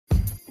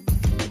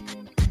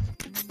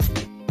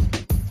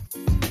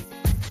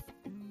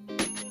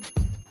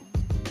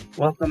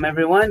Welcome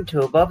everyone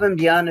to Above and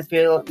Beyond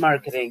Affiliate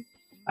Marketing.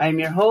 I'm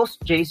your host,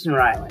 Jason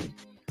Ryland.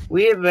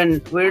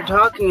 We're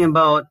talking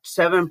about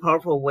 7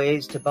 powerful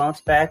ways to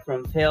bounce back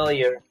from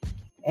failure.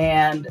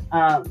 And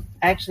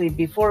actually,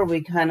 before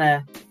we kind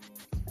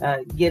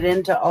of get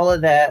into all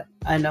of that,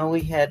 I know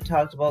we had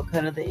talked about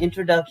kind of the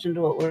introduction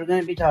to what we're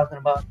going to be talking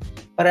about.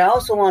 But I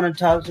also want to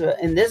talk to,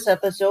 in this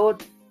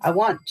episode, I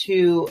want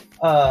to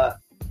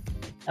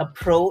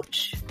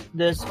approach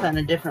this kind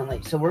of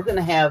differently. So we're going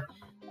to have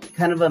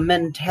kind of a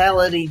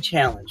mentality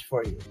challenge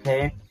for you,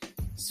 okay?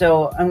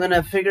 So I'm going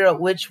to figure out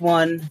which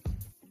one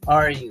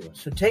are you.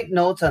 So take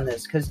notes on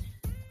this, because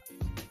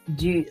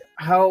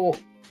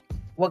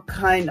what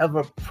kind of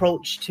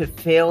approach to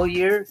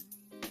failure,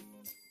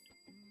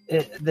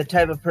 the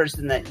type of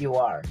person that you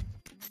are,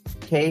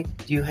 okay?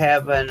 Do you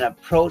have an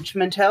approach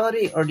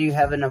mentality or do you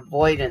have an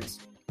avoidance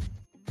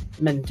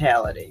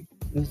mentality?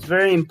 It's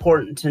very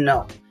important to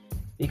know,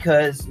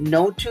 because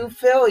no two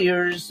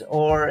failures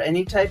or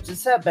any types of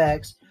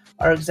setbacks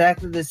are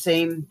exactly the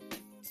same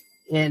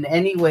in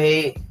any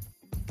way,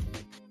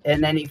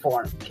 in any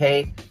form,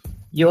 okay?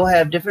 You'll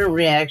have different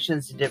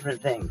reactions to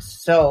different things.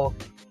 So,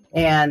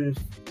 and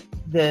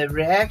the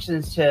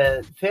reactions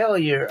to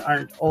failure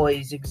aren't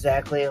always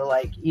exactly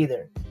alike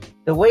either.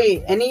 The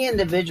way any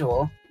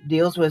individual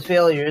deals with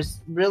failure is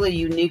really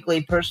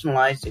uniquely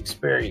personalized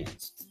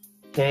experience,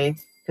 okay?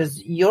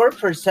 Because your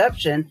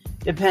perception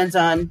depends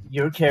on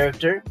your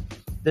character,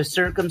 the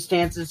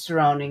circumstances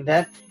surrounding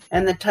that,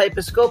 and the type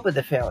of scope of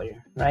the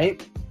failure,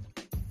 right?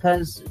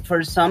 Because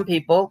for some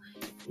people,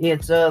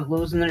 it's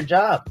losing their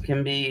job.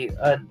 Can be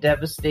a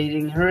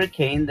devastating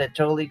hurricane that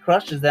totally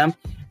crushes them,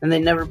 and they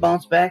never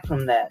bounce back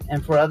from that.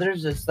 And for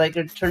others, it's like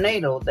a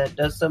tornado that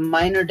does some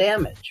minor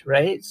damage,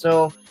 right?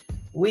 So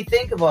we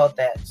think about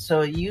that.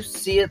 So you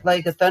see it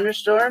like a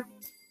thunderstorm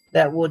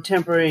that will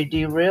temporarily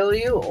derail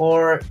you,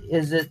 or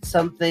is it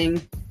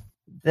something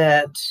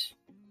that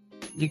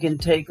you can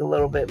take a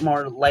little bit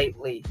more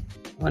lightly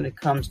when it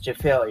comes to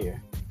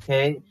failure,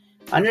 okay?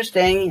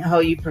 Understanding how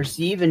you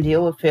perceive and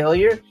deal with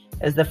failure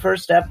is the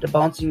first step to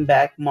bouncing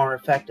back more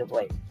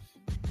effectively.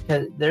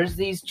 Because there's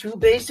these 2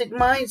 basic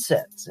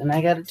mindsets, and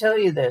I got to tell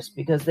you this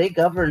because they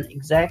govern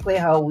exactly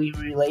how we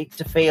relate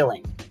to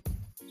failing.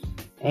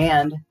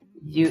 And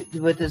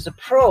with this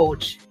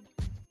approach,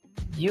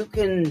 you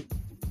can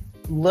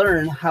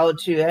learn how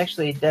to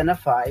actually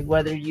identify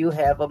whether you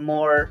have a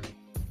more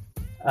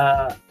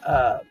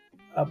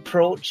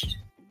approached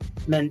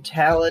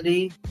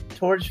mentality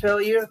towards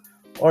failure,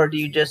 or do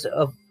you just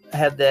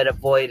have that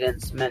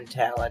avoidance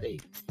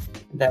mentality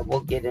that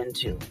we'll get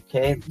into,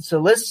 okay? So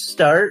let's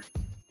start.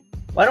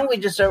 Why don't we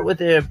just start with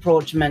the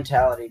approach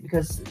mentality?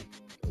 Because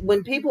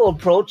when people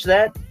approach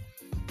that,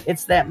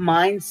 it's that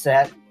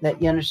mindset that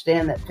you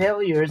understand that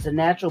failure is a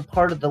natural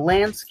part of the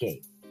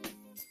landscape,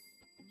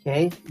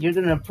 okay? You're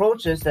going to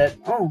approach this that,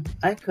 oh,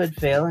 I could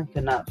fail, I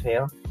could not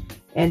fail.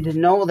 And to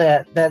know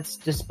that that's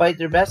despite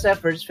their best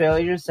efforts,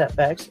 failure and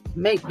setbacks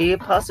may be a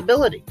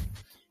possibility.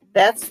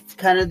 That's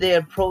kind of the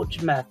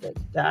approach method.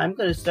 I'm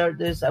going to start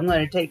this. I'm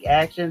going to take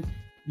action.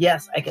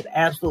 Yes, I could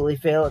absolutely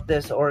fail at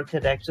this, or it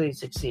could actually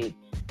succeed.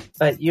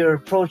 But you're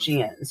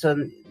approaching it. And so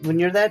when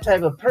you're that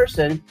type of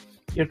person,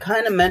 you're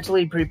kind of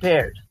mentally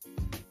prepared,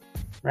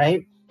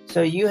 right?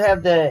 So you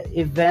have the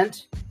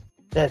event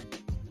that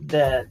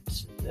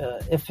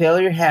if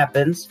failure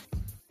happens,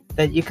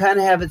 that you kind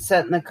of have it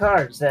set in the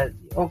cards that,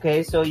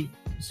 okay, so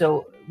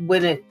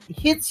when it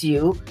hits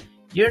you,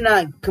 you're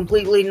not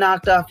completely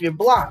knocked off your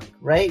block,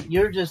 right?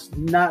 You're just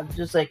not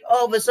just like,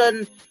 all of a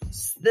sudden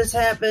this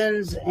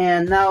happens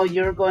and now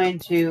you're going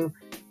to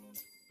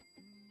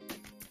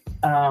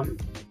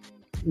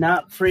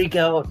not freak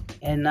out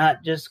and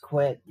not just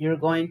quit. You're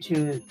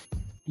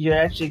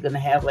actually going to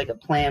have like a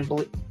plan,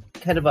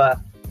 kind of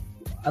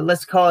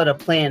let's call it a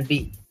plan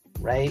B,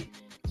 right?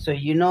 So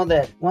you know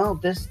that, well,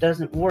 this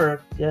doesn't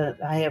work.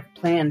 I have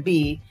plan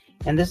B,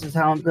 and this is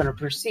how I'm going to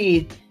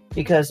proceed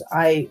because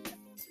I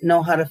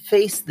know how to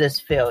face this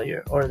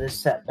failure or this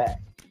setback.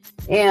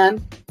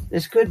 And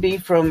this could be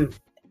from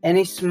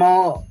anything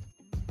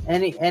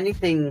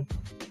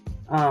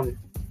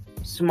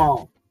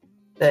small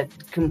that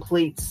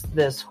completes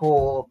this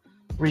whole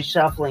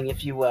reshuffling,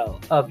 if you will,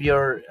 of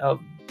your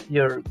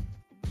either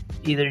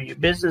your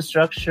business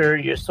structure,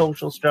 your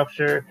social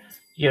structure,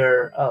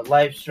 your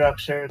life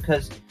structure,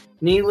 because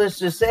needless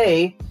to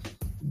say,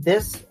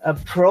 this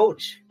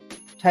approach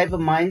type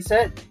of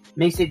mindset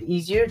makes it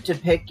easier to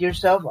pick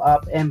yourself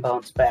up and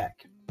bounce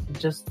back. It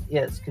just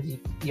is, because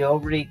you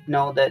already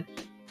know that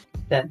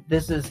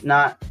this is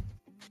not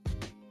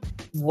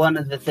one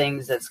of the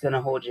things that's going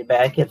to hold you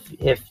back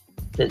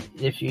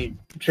if you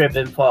trip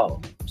and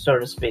fall, so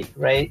to speak,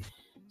 right?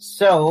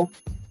 So,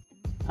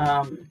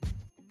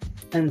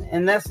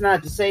 and that's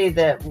not to say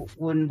that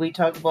when we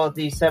talk about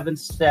these 7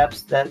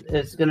 steps that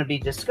is going to be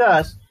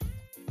discussed,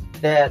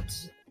 that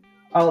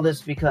all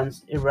this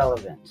becomes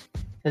irrelevant.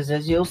 Because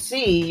as you'll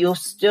see, you'll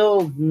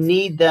still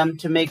need them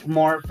to make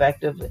more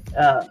effective,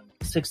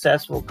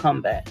 successful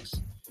comebacks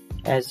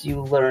as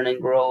you learn and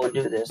grow and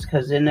do this.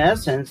 Because in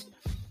essence,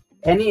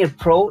 Any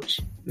approach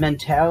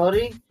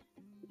mentality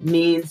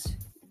means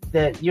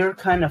that you're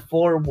kind of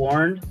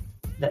forewarned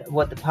that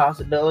what the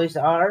possibilities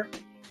are,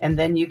 and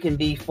then you can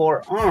be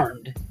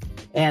forearmed.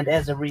 And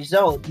as a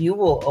result, you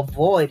will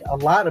avoid a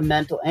lot of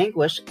mental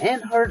anguish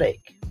and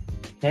heartache.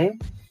 Okay?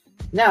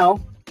 Now,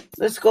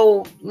 let's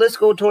go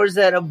towards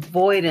that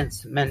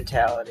avoidance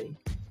mentality.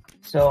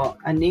 So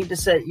I need to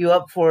set you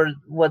up for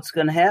what's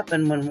going to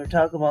happen when we're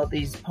talking about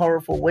these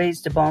powerful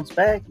ways to bounce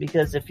back,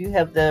 because if you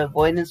have the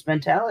avoidance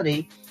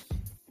mentality,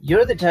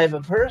 you're the type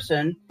of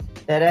person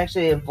that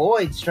actually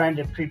avoids trying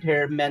to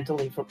prepare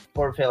mentally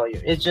for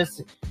failure. It's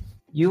just,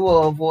 you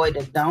will avoid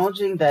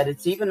acknowledging that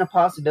it's even a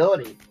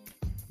possibility.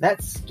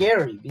 That's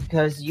scary,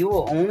 because you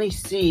will only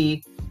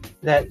see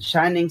that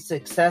shining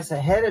success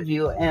ahead of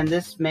you, and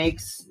this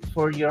makes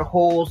for your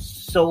whole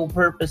sole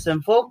purpose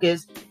and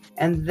focus.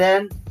 And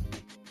then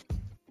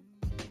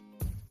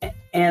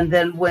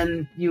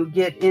when you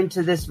get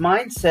into this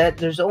mindset,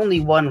 there's only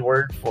one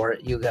word for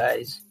it, you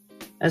guys.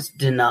 That's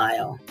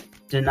denial.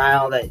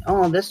 Denial that,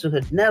 oh, this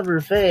could never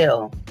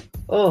fail.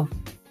 Oh,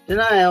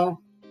 denial.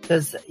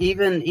 Because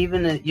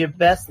even your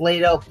best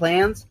laid out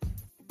plans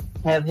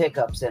have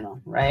hiccups in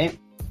them, right?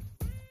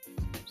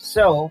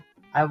 So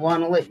I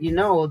want to let you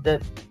know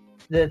that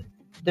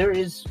there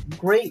is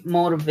great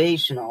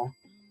motivational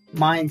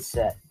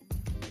mindset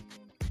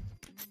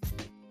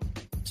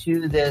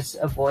to this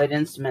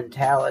avoidance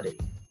mentality.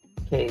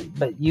 Okay,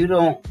 but you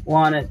don't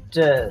want it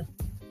to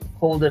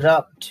hold it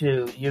up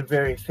to your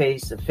very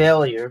face of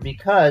failure,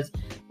 because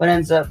what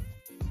ends up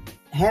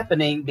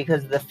happening,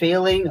 because of the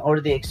failing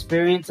or the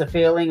experience of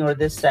failing or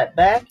this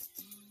setback,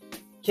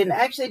 can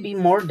actually be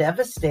more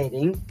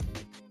devastating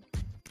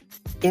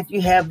if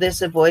you have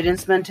this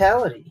avoidance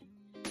mentality.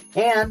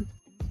 And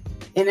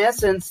in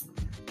essence,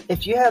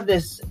 if you have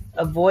this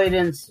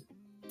avoidance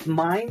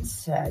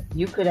mindset,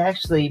 you could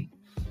actually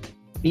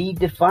be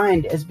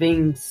defined as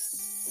being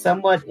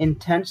somewhat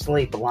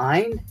intentionally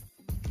blind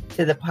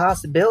to the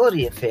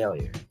possibility of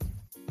failure.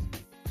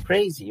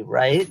 Crazy,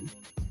 right?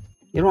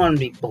 You don't want to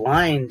be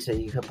blind to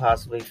you could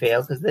possibly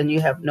fail, because then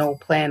you have no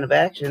plan of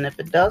action if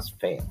it does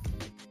fail,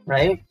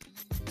 right?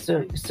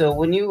 So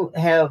when you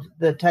have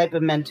the type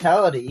of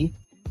mentality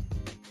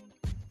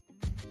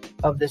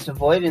of this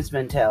avoidance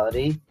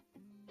mentality,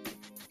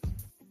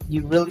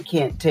 you really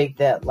can't take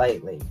that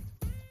lightly,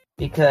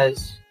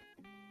 because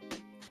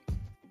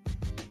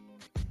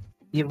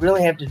you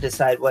really have to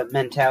decide what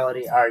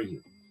mentality are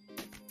you,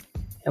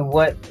 and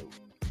what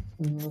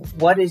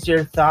is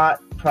your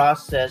thought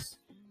process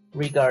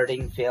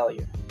regarding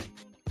failure.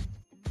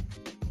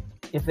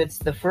 If it's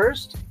the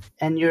first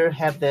and you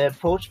have the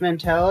approach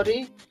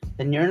mentality,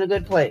 then you're in a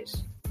good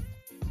place.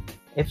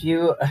 If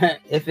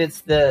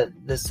it's the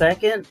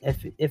second,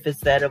 if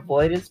it's that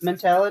avoidance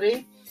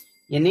mentality,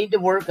 you need to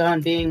work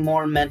on being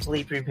more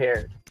mentally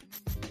prepared,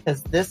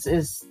 because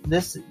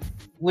this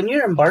when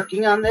you're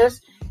embarking on this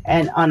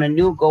and on a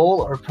new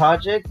goal or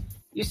project,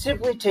 you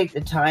simply take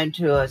the time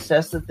to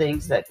assess the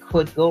things that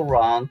could go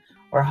wrong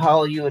or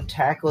how you would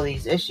tackle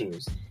these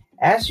issues.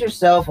 Ask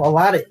yourself a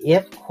lot of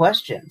if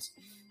questions.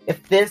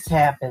 If this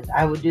happened,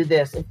 I would do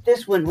this. If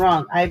this went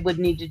wrong, I would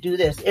need to do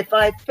this. If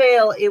I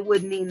fail, it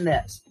would mean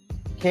this.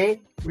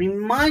 Okay?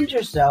 Remind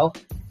yourself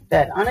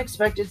that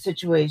unexpected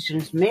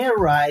situations may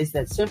arise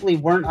that simply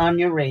weren't on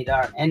your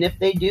radar. And if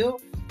they do,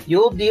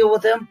 you'll deal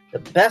with them the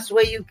best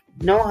way you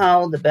know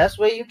how, the best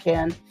way you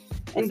can,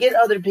 and get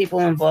other people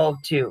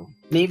involved too.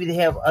 Maybe they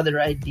have other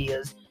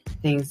ideas,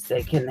 things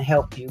that can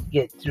help you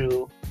get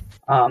through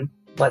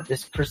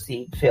this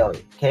perceived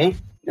failure. Okay?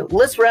 Now,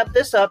 let's wrap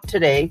this up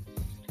today.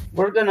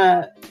 We're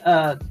gonna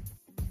I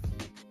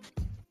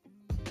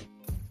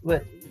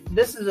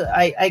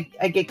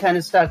get kind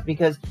of stuck,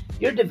 because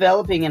you're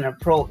developing an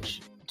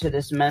approach to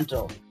this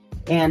mental,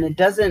 and it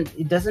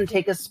doesn't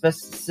take a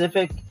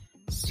specific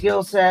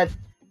skill set.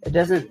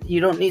 You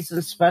don't need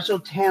some special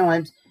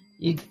talent.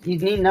 You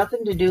need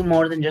nothing to do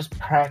more than just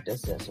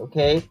practice this.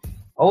 Okay?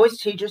 Always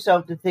teach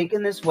yourself to think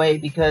in this way,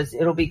 because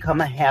it'll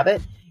become a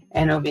habit,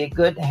 and it'll be a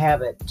good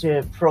habit to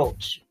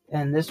approach,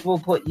 and this will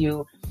put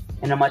you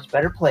in a much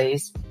better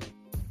place,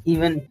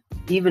 even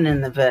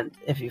in the event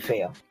if you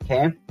fail.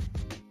 Okay?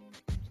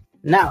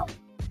 Now,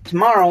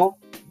 tomorrow,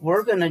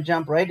 we're going to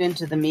jump right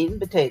into the meat and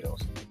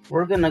potatoes.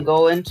 We're going to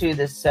go into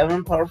the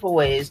 7 powerful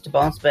ways to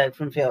bounce back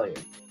from failure.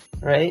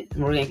 Right?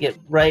 And we're going to get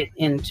right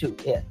into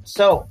it.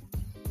 So,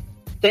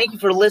 thank you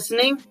for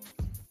listening.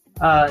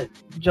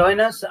 Join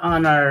us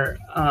on our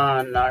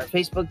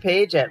Facebook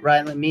page at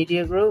Ryland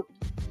Media Group.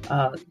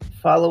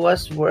 Follow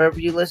us wherever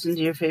you listen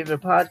to your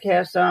favorite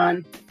podcasts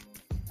on.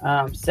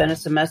 Send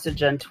us a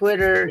message on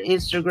Twitter,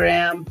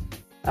 Instagram.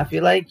 If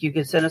you like, you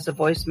can send us a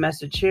voice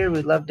message here.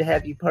 We'd love to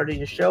have you part of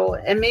your show.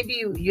 And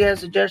maybe you have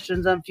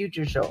suggestions on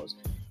future shows.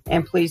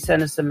 And please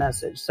send us a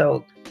message.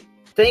 So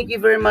thank you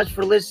very much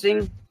for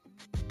listening.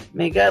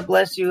 May God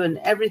bless you in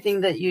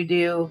everything that you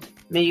do.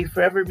 May you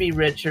forever be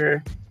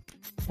richer.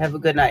 Have a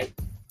good night.